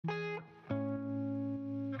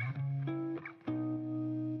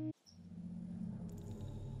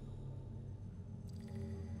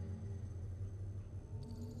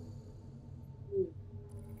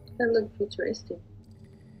That look futuristic.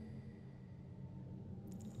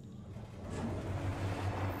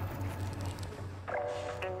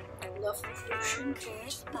 Love Fusion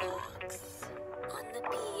Cheers Box on the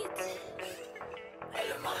beat.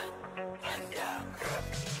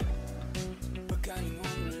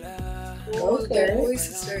 Okay. Their voice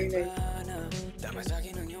is very nice.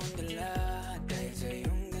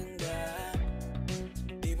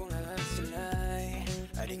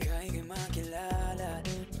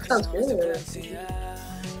 Sounds good.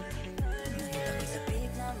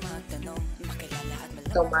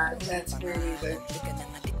 So much. That's really good.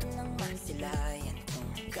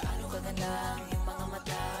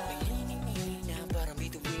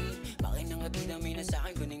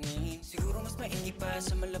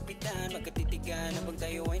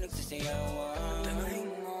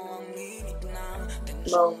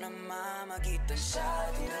 Low.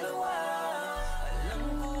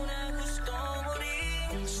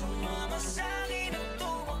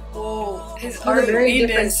 Oh, his It's a very R&B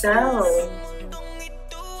different dance. sound.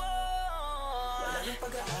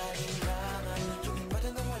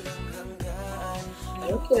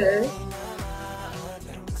 Okay.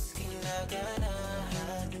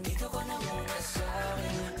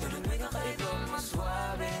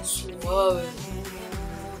 Love it.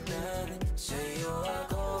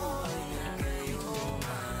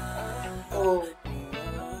 Oh.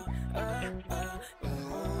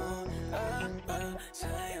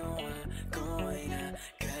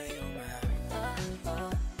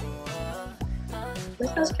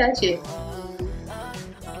 That sounds catchy.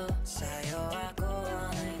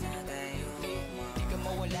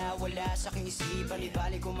 Sa aking isipan,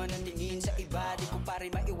 ibalik ko man ang tingin sa iba. Di ko pa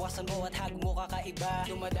rin maiwasan mo at hag mo kakaiba.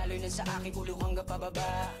 Dumadaloy na sa aking ulo hanggang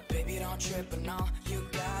pababa. Baby, don't trip, but no, you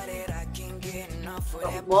got it. I can't get enough of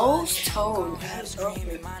The that. most tone.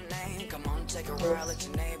 Screaming my name, come on, take a ride, let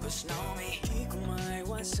your neighbors know me. Di ko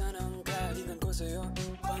maiwasan ang kaligan ko sa'yo.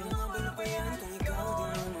 Pangabal pa yan kung ikaw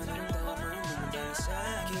di naman ang tamang bumabay sa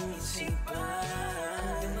aking isipan.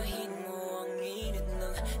 Dumahin mo ang init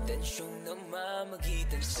ng tensyong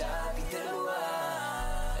namamagitan sa ating dalawa.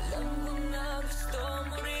 Alam mo na gusto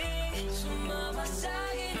mo rin sumama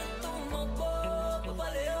sa'kin at tumakbo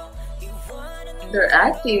papalayo. Iwanan ang They're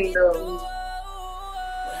acting though.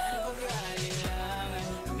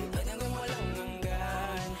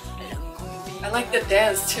 I like the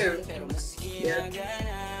dance too. Yeah.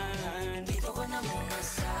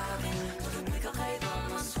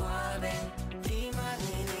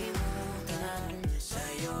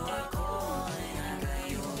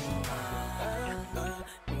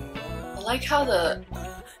 I like how the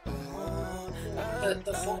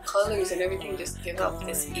full colors and everything just give off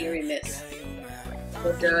this eeriness.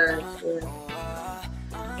 It does.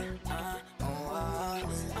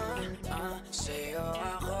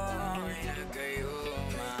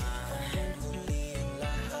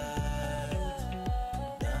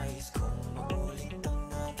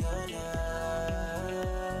 Yeah.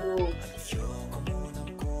 Ooh.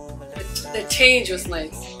 The change was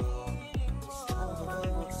nice.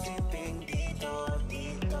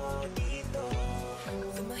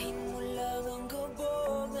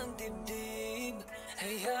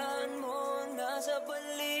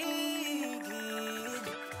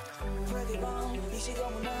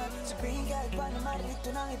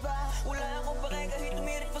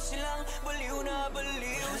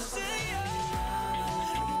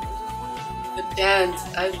 The dance,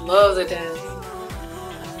 I love the dance.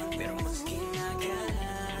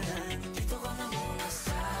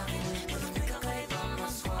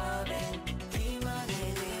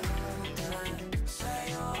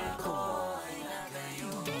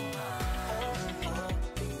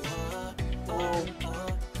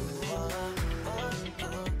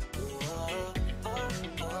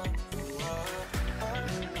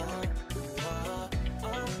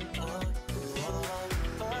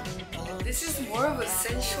 This is more of a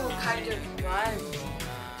sensual kind of vibe,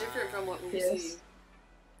 different from what we Yes. see.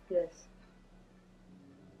 Yes.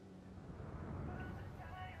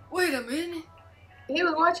 Wait a minute. He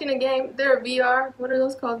was watching a game. They're VR. What are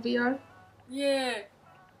those called? VR? Yeah.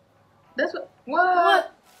 That's what.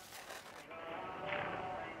 What?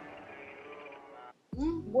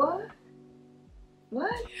 What?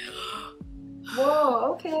 What?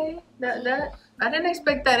 Whoa. Okay. That. I didn't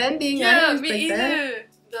expect that ending. Yeah, I didn't me expect that.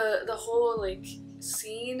 either. The whole like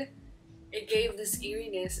scene, it gave this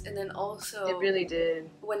eeriness, and then also It really did.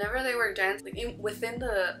 whenever they were dancing, like, within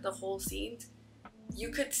the whole scene, you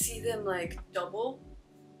could see them like double.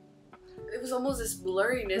 It was almost this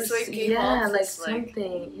blurriness, so it gave yeah, off like this like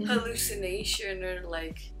something. Yeah. hallucination or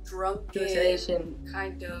like drunken Hallucination.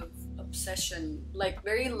 kind of obsession, like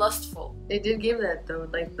very lustful. They did give that though,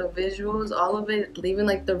 like the visuals, all of it, leaving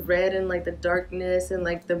like the red and like the darkness and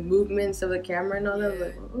like the movements of the camera and all that. I was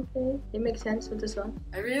like, oh, okay, it makes sense with the song.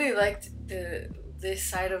 I really liked this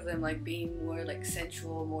side of them, like being more like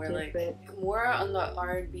sensual, more Different. like more on the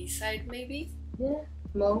R&B side, maybe. Yeah,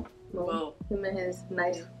 Mo, him and his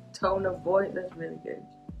nice tone of voice, that's really good.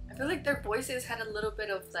 I feel like their voices had a little bit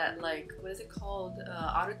of that, like, what is it called,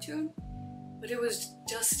 auto-tune, but it was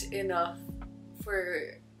just enough for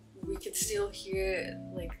we could still hear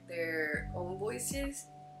like their own voices,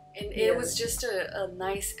 and it was just a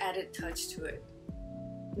nice added touch to it.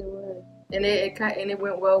 It was. And it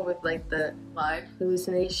went well with like the Vibe.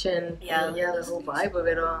 hallucination. Yeah, the whole vibe of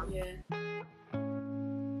it all. Yeah.